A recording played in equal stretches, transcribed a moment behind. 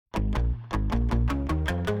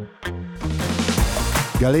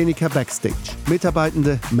Galenica Backstage.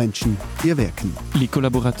 Mitarbeitende, Menschen, ihr Wirken. Les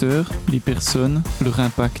collaborateurs, les personnes, leur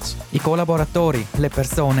impact. I collaboratori, le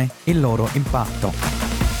persone, il loro impatto.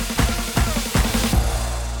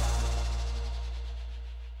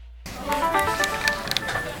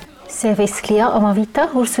 Service client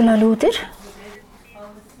Amavita, Ursula Luder.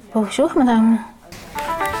 Bonjour madame.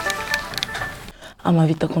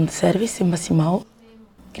 Amavita Kundendienst Simba Simao.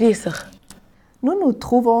 Grüßig. Nous nous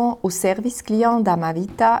trouvons au service client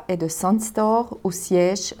d'Amavita et de Sunstore au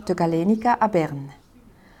siège de Galenica à Berne.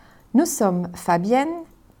 Nous sommes Fabienne,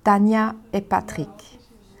 Tania et Patrick.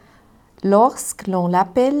 Lorsque l'on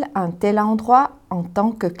appelle un tel endroit en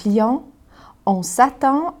tant que client, on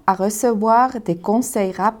s'attend à recevoir des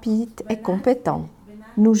conseils rapides et compétents.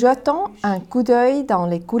 Nous jetons un coup d'œil dans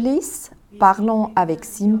les coulisses, parlons avec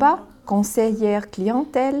Simba, conseillère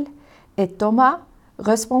clientèle, et Thomas,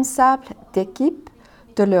 responsable d'équipe,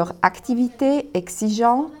 de leur activité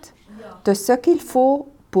exigeante, de ce qu'il faut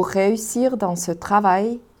pour réussir dans ce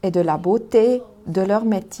travail et de la beauté de leur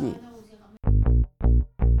métier.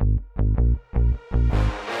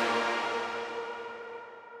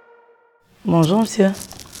 Bonjour monsieur.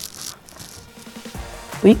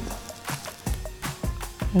 Oui.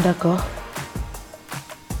 D'accord.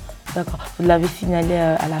 D'accord. Vous l'avez signalé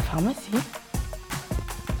à la pharmacie?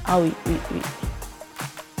 Ah oui.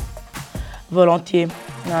 Volontiers.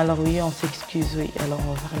 Alors oui, on s'excuse, oui. Alors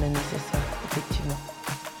on va faire le nécessaire, effectivement.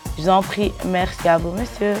 Je vous en prie. Merci à vous,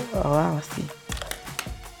 monsieur. Au revoir, merci.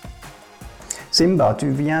 Simba, tu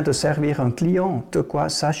viens de servir un client. De quoi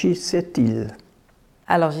s'agissait-il?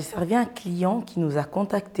 Alors, j'ai servi un client qui nous a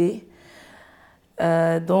contactés,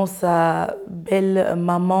 dont sa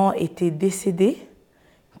belle-maman était décédée,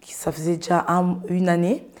 ça faisait déjà une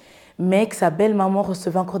année, mais que sa belle-maman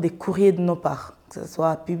recevait encore des courriers de nos parts, que ce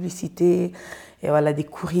soit publicité, et voilà, des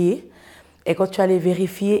courriers. Et quand tu allais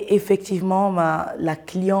vérifier, effectivement, la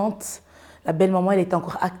cliente, la belle-maman, elle était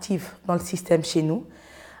encore active dans le système chez nous.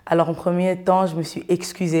 Alors, en premier temps, je me suis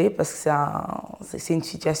excusée parce que c'est une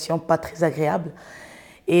situation pas très agréable.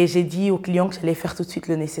 Et j'ai dit au client que j'allais faire tout de suite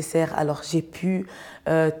le nécessaire. Alors, j'ai pu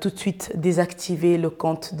tout de suite désactiver le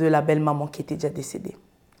compte de la belle-maman qui était déjà décédée.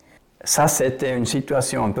 Ça, c'était une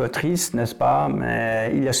situation un peu triste, n'est-ce pas?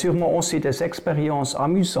 Mais il y a sûrement aussi des expériences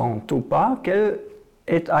amusantes, ou pas? Quel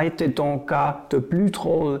a été ton cas de plus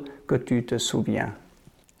drôle que tu te souviens?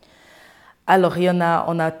 Alors,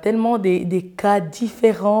 on a tellement des cas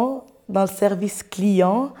différents dans le service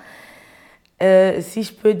client. Si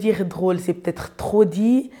je peux dire drôle, c'est peut-être trop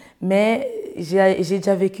dit, mais j'ai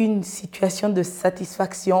déjà vécu une situation de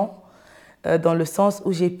satisfaction dans le sens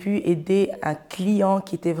où j'ai pu aider un client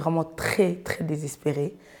qui était vraiment très, très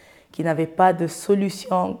désespéré, qui n'avait pas de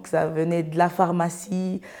solution, que ça venait de la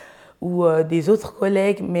pharmacie ou des autres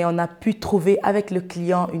collègues, mais on a pu trouver avec le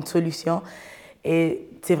client une solution. Et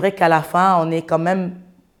c'est vrai qu'à la fin, on est quand même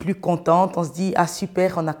plus contente, on se dit « Ah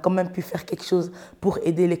super, on a quand même pu faire quelque chose pour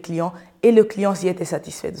aider les clients » et le client s'y était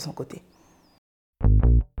satisfait de son côté.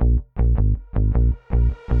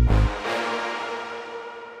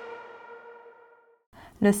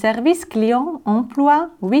 Le service client emploie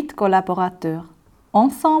 8 collaborateurs.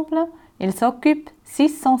 Ensemble, ils s'occupent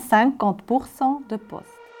 650% de postes.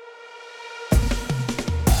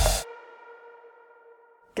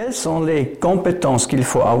 Quelles sont les compétences qu'il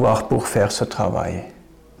faut avoir pour faire ce travail?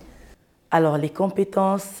 Alors, les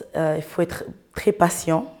compétences, il faut être très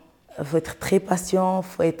patient. Il faut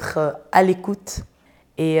être à l'écoute.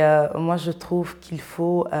 Et moi, je trouve qu'il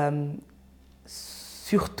faut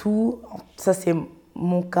surtout, ça c'est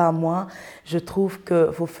mon cas moi, je trouve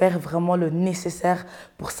qu'il faut faire vraiment le nécessaire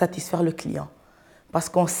pour satisfaire le client. Parce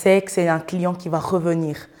qu'on sait que c'est un client qui va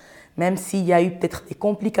revenir. Même s'il y a eu peut-être des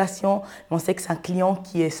complications, on sait que c'est un client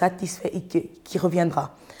qui est satisfait et qui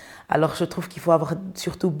reviendra. Alors, je trouve qu'il faut avoir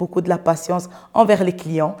surtout beaucoup de la patience envers les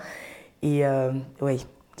clients. Et oui,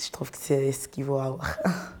 je trouve que c'est ce qu'il faut avoir.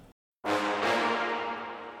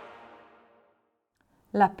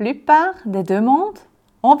 La plupart des demandes,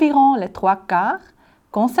 environ les 3/4,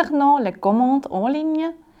 concernant les commandes en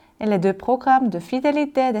ligne et les 2 programmes de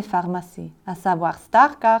fidélité des pharmacies, à savoir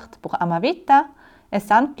Starcard pour Amavita et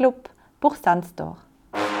Sunclub pour Sunstore.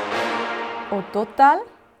 Au total,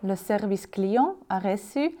 le service client a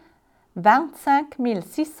reçu 25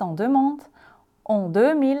 600 demandes en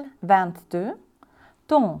 2022,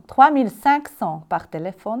 dont 3 500 par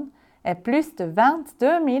téléphone et plus de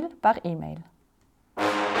 22 000 par email.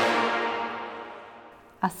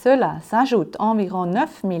 À cela s'ajoutent environ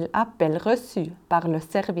 9 000 appels reçus par le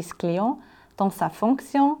service client dans sa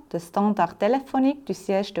fonction de standard téléphonique du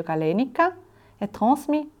siège de Galenica et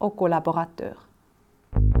transmis aux collaborateurs.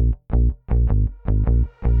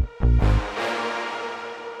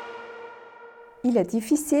 il est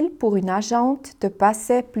difficile pour une agente de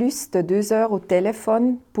passer plus de 2 heures au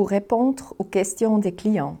téléphone pour répondre aux questions des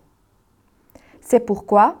clients. C'est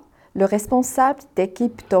pourquoi le responsable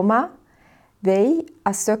d'équipe Thomas veille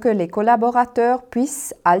à ce que les collaborateurs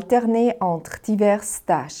puissent alterner entre diverses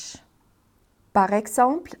tâches. Par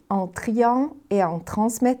exemple, en triant et en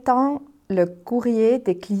transmettant le courrier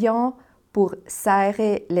des clients pour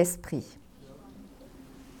s'aérer l'esprit.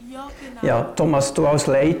 Ja, Thomas, du als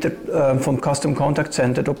Leiter vom Custom Contact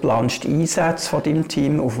Center, du planst Einsätze von deinem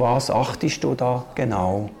Team. Auf was achtest du da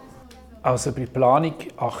genau? Also bei der Planung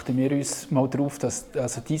achten wir uns mal darauf, dass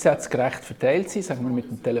also die Einsätze gerecht verteilt sind, sagen wir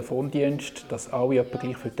mit dem Telefondienst, dass alle etwa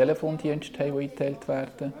gleich viele Telefondienste haben, die eingeteilt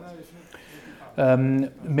werden.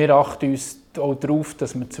 Wir achten uns auch darauf,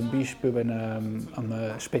 dass wir zum Beispiel, wenn an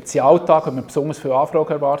einem Spezialtag, wenn wir besonders viele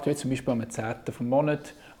Anfragen erwarten, wie zum Beispiel am 10. vom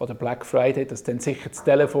Monat oder Black Friday, dass dann sicher das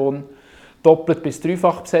Telefon doppelt bis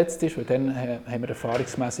dreifach besetzt ist, weil dann haben wir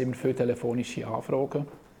erfahrungsmässig immer viele telefonische Anfragen.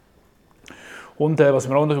 Und was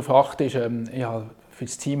wir auch darauf achten, ist, für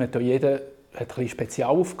das Team hat jeder ein bisschen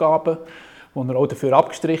Spezialaufgaben, wo er auch dafür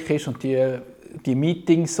abgestrichen ist und die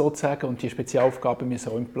Meetings sozusagen und die Spezialaufgaben müssen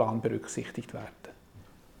auch im Plan berücksichtigt werden.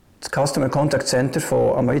 Das Customer Contact Center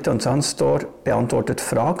von Amavita und Sunstore beantwortet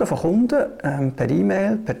Fragen von Kunden per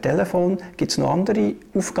E-Mail, per Telefon. Gibt es noch andere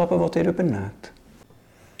Aufgaben, die ihr übernehmt?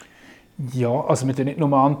 Ja, also wir beantworten nicht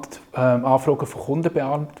nur Anfragen von Kunden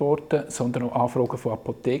beantworten, sondern auch Anfragen von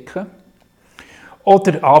Apotheken.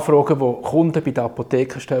 Oder Anfragen, die Kunden bei den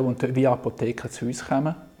Apotheken stellen und via Apotheken zu uns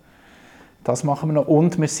kommen. Das machen wir noch.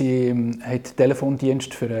 Und wir haben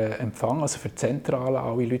Telefondienst für Empfang, also für die Zentrale.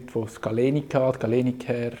 Alle Leute, die das Galenica,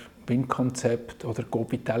 Win-Konzept oder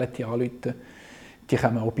Go-Vitality anrufen, die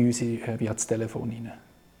kommen auch bei uns via das Telefon rein.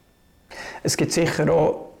 Es gibt sicher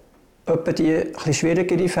auch etwa die etwas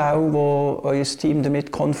schwierigeren Fälle, wo euer Team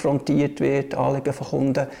damit konfrontiert wird, Anliegen von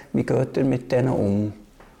Kunden. Wie geht ihr mit denen um?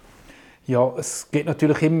 Ja, es gibt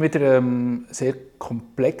natürlich immer wieder sehr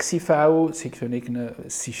komplexe Fälle, sei es, wenn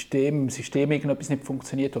im System irgendetwas nicht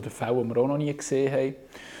funktioniert oder Fälle, die wir auch noch nie gesehen haben.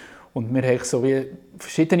 Und wir haben so wie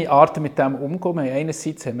verschiedene Arten mit dem umgehen.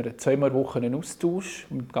 Einerseits haben wir 2-mal pro Woche einen Austausch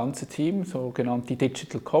mit dem ganzen Team, sogenannte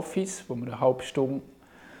Digital Coffees, wo wir eine halbe Stunde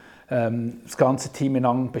das ganze Team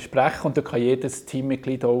miteinander besprechen. Und da kann jedes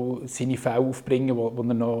Teammitglied auch seine Fälle aufbringen, wo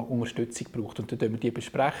er noch Unterstützung braucht. Und dann besprechen wir die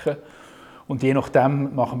besprechen. Und je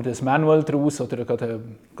nachdem machen wir das manuell daraus oder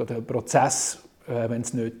einen Prozess, wenn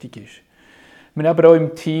es nötig ist. Wir haben aber auch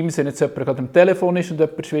im Team, wenn jetzt jemand gerade am Telefon ist und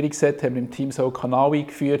jemand Schwieriges hat, haben wir im Team so einen Kanal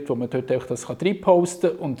eingeführt, wo man dort das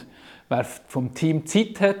reinposten kann. Und wer vom Team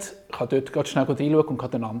Zeit hat, kann dort ganz schnell reinschauen und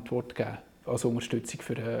kann eine Antwort geben. Also Unterstützung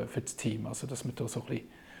für das Team. Also dass wir da so ein bisschen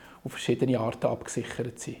auf verschiedene Arten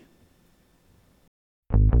abgesichert sind.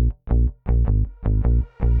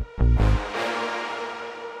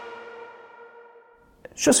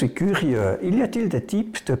 Je suis curieux. Y a-t-il des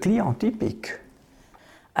types de clients typiques?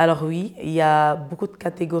 Alors oui, il y a beaucoup de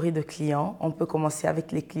catégories de clients. On peut commencer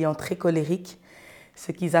avec les clients très colériques,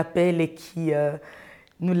 ceux qu'ils appellent et qui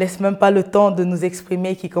nous laissent même pas le temps de nous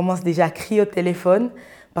exprimer, qui commencent déjà à crier au téléphone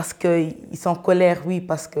parce qu'ils sont en colère, oui,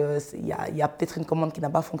 parce qu'il y a peut-être une commande qui n'a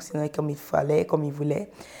pas fonctionné comme il fallait, comme ils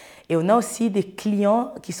voulaient. Et on a aussi des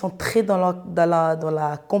clients qui sont très dans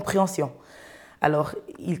la compréhension. Alors,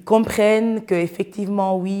 ils comprennent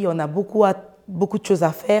qu'effectivement, oui, on a beaucoup de choses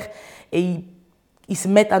à faire et ils se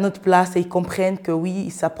mettent à notre place et ils comprennent que oui,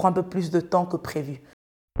 ça prend un peu plus de temps que prévu.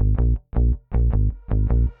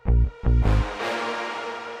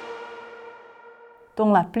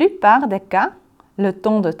 Dans la plupart des cas, le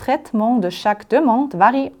temps de traitement de chaque demande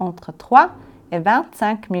varie entre 3 et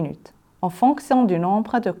 25 minutes, en fonction du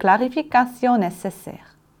nombre de clarifications nécessaires.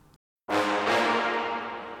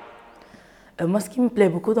 Moi, ce qui me plaît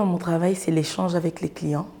beaucoup dans mon travail, c'est l'échange avec les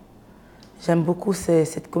clients. J'aime beaucoup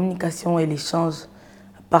cette communication et l'échange,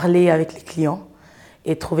 parler avec les clients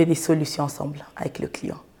et trouver des solutions ensemble avec le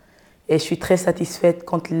client. Et je suis très satisfaite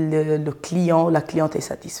quand le client ou la cliente est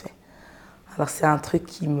satisfait. Alors c'est un truc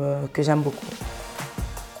que j'aime beaucoup.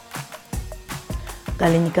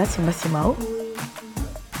 Galenica, Simba, Simao.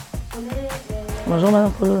 Bonjour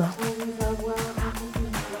Madame Polo.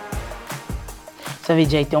 Vous avez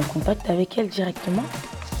déjà été en contact avec elle directement?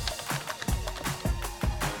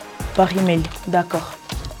 Par email, d'accord.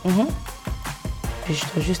 Puis je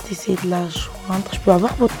dois juste essayer de la joindre. Je peux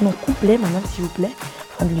avoir votre nom complet, madame, s'il vous plaît,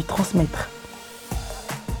 afin de lui transmettre.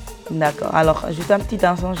 D'accord. Alors, juste un petit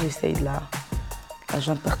instant, j'essaye de la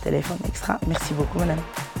joindre par téléphone extra. Merci beaucoup, madame.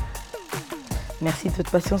 Merci de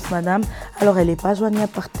votre patience, madame. Alors, elle n'est pas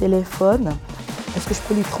joignable par téléphone. Est-ce que je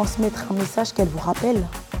peux lui transmettre un message qu'elle vous rappelle?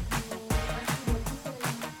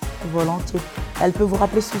 Volontiers. Elle peut vous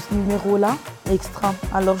rappeler sur ce numéro-là, extra.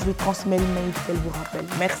 Alors je lui transmets le mail qu'elle vous rappelle.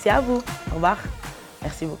 Merci à vous. Au revoir.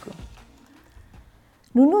 Merci beaucoup.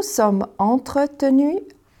 Nous nous sommes entretenus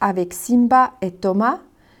avec Simba et Thomas,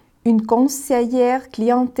 une conseillère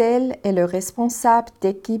clientèle et le responsable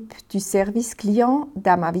d'équipe du service client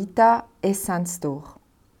d'Amavita et Sandstore.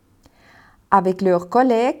 Avec leurs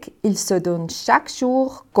collègues, ils se donnent chaque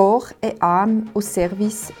jour corps et âme au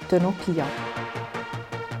service de nos clients.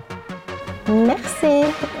 Merci.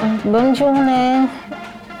 Bonne journée.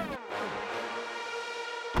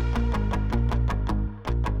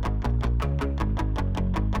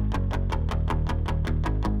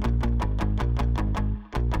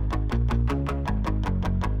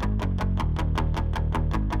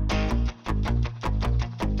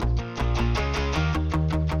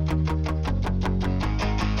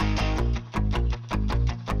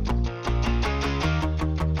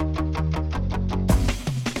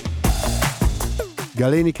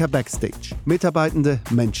 Galenica Backstage. Mitarbeitende,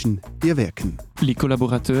 Menschen, ihr Wirken. Les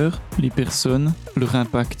collaborateurs, les personnes, leur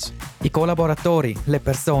impact. I collaboratori, le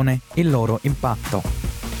persone, il loro impatto.